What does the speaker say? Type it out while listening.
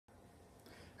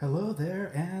Hello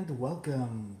there and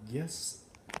welcome. Yes,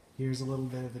 here's a little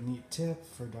bit of a neat tip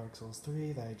for Dark Souls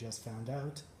 3 that I just found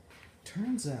out.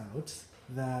 Turns out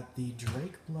that the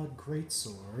Drakeblood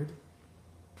Greatsword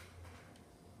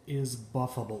is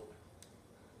buffable,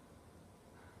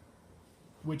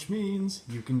 which means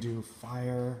you can do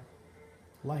fire,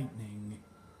 lightning,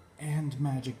 and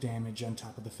magic damage on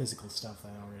top of the physical stuff that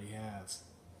it already has,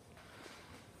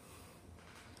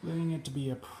 leaving it to be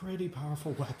a pretty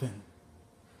powerful weapon.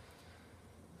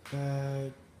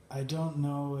 But I don't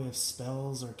know if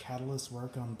spells or catalysts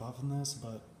work on buffing this,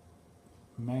 but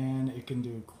man, it can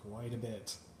do quite a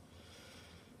bit.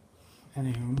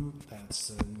 Anywho, that's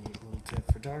a neat little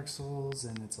tip for Dark Souls,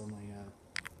 and it's only a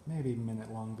maybe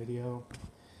minute-long video.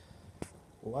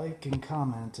 Like and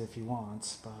comment if you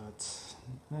want, but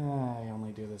I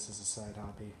only do this as a side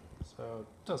hobby, so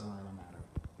it doesn't really matter.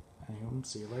 Anywho,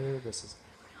 see you later. This is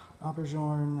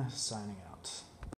Auberjorn signing out.